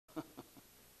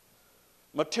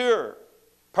Mature.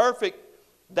 Perfect,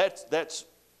 that's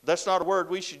not a word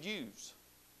we should use.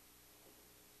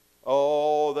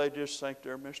 Oh, they just think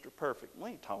they're Mr. Perfect. We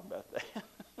ain't talking about that.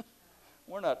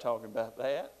 We're not talking about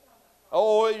that.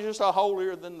 Oh, he's just a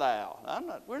holier than thou.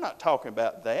 We're not talking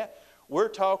about that. We're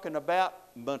talking about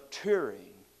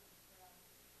maturing.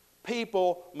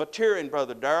 People maturing,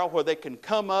 Brother Darrell, where they can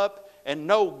come up and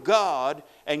know God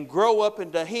and grow up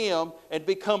into Him and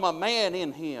become a man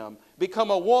in Him, become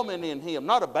a woman in Him,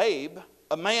 not a babe,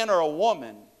 a man or a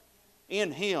woman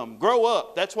in Him. Grow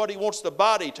up. That's what He wants the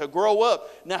body to grow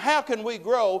up. Now, how can we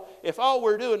grow if all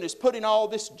we're doing is putting all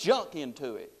this junk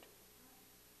into it?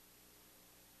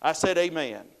 I said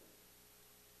amen.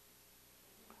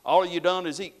 All you done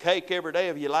is eat cake every day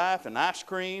of your life and ice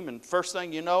cream, and first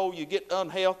thing you know, you get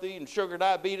unhealthy and sugar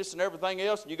diabetes and everything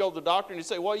else, and you go to the doctor and you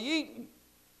say, what are you eating?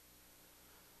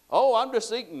 Oh, I'm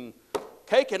just eating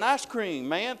cake and ice cream,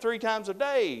 man, 3 times a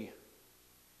day.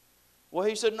 Well,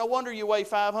 he said, no wonder you weigh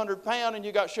 500 pounds and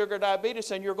you got sugar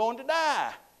diabetes and you're going to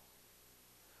die.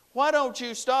 Why don't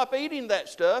you stop eating that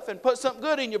stuff and put something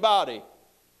good in your body?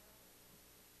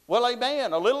 Well,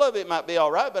 amen. A little of it might be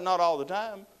all right, but not all the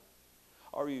time.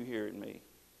 Are you hearing me?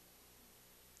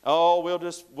 Oh,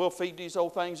 we'll feed these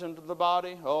old things into the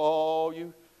body. Oh,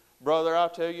 you brother, I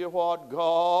tell you what,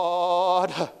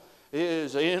 God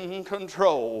is in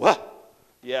control.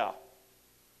 Yeah.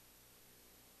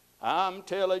 I'm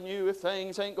telling you, if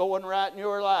things ain't going right in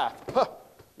your life,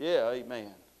 yeah,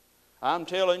 amen. I'm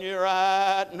telling you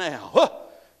right now,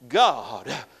 God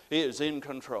is in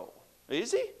control.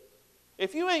 Is He?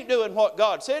 If you ain't doing what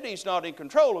God said, He's not in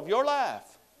control of your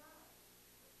life.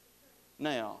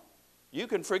 Now, you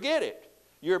can forget it.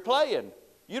 You're playing.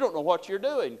 You don't know what you're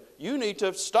doing. You need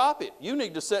to stop it. You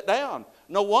need to sit down.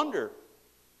 No wonder.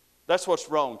 That's what's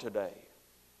wrong today.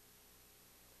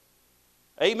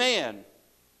 Amen.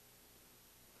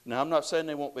 Now, I'm not saying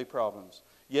there won't be problems.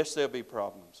 Yes, there'll be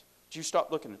problems. But you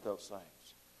stop looking at those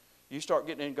things. You start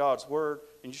getting in God's Word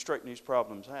and you straighten these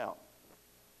problems out.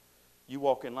 You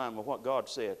walk in line with what God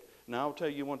said. Now, I'll tell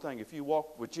you one thing. If you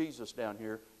walked with Jesus down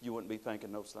here, you wouldn't be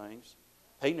thinking those things.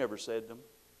 He never said them.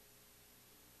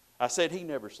 I said He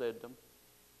never said them.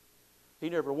 He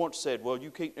never once said, well,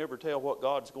 you can't never tell what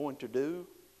God's going to do.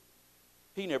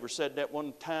 He never said that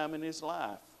one time in His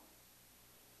life.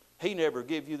 He never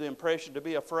gave you the impression to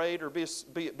be afraid or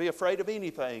be afraid of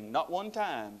anything. Not one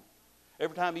time.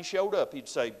 Every time He showed up, He'd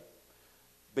say,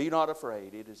 be not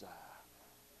afraid, it is I.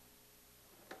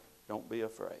 Don't be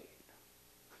afraid.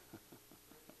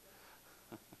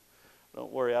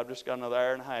 Don't worry, I've just got another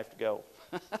hour and a half to go.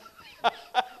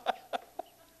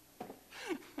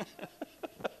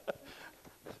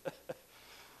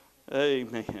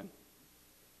 Amen.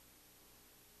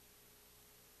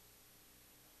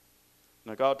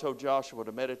 Now, God told Joshua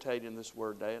to meditate in this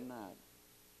word day and night.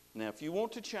 Now, if you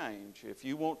want to change, if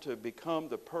you want to become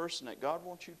the person that God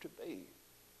wants you to be,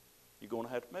 you're going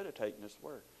to have to meditate in this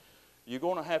word. You're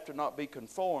going to have to not be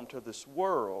conformed to this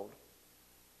world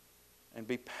and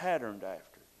be patterned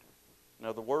after it.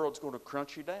 Now, the world's going to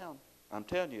crunch you down. I'm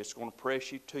telling you, it's going to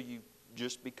press you till you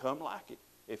just become like it,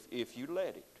 if you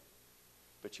let it.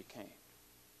 But you can't.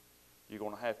 You're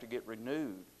going to have to get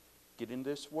renewed. Get in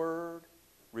this word,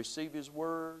 receive His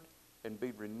word, and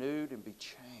be renewed and be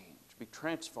changed, be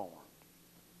transformed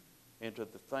into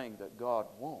the thing that God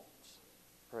wants.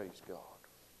 Praise God.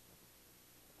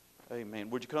 Amen.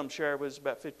 Would you come share with us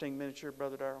about 15 minutes here,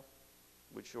 Brother Darrell?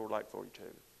 We'd sure like for you to.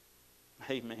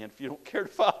 Amen. If you don't care to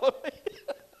follow me.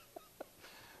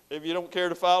 If you don't care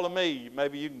to follow me,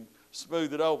 maybe you can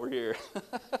smooth it over here.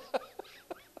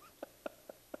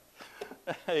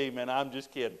 Amen. I'm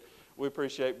just kidding. We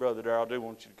appreciate Brother Darrell. I do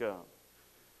want you to come.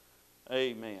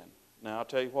 Amen. Now, I'll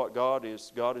tell you what, God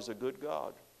is a good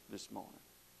God this morning.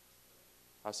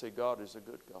 I say God is a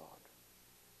good God.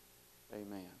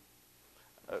 Amen.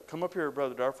 Come up here,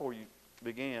 Brother Darrell, before you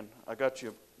begin. I got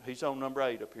you. He's on number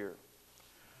 8 up here.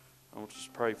 I want you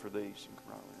to pray for these.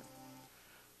 Come right here.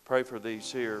 Pray for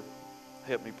these here.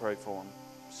 Help me pray for them.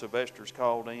 Sylvester's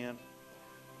called in.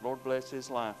 Lord bless his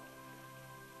life.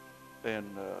 And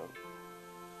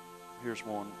here's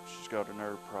one. She's got a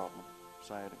nerve problem.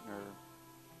 Sciatic nerve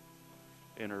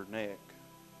in her neck.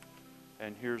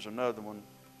 And here's another one.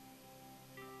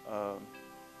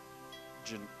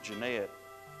 Jeanette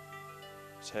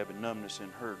is having numbness in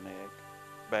her neck,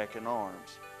 back and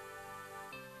arms,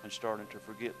 and starting to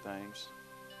forget things.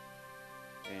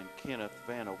 And Kenneth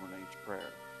Vanover needs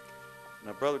prayer.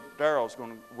 Now, Brother Darrell's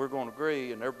we're going to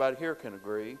agree, and everybody here can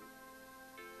agree.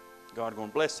 God is going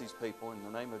to bless these people in the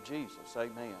name of Jesus.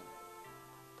 Amen.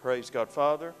 Praise God.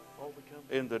 Father,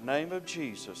 in the name of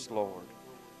Jesus, Lord,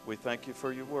 We thank you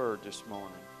for your word this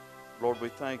morning. Lord, we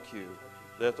thank you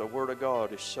that the word of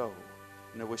God is so.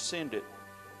 And that we send it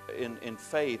in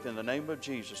faith in the name of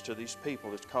Jesus to these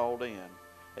people that's called in.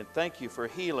 And thank you for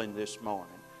healing this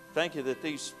morning. Thank you that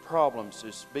these problems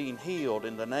is being healed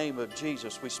in the name of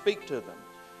Jesus. We speak to them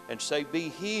and say, be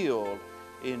healed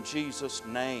in Jesus'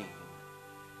 name.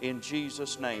 In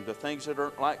Jesus' name. The things that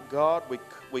aren't like God,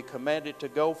 we command it to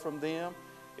go from them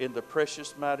in the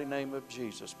precious mighty name of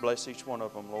Jesus. Bless each one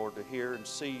of them, Lord, to hear and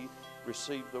see,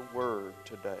 receive the word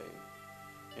today.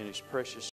 In His precious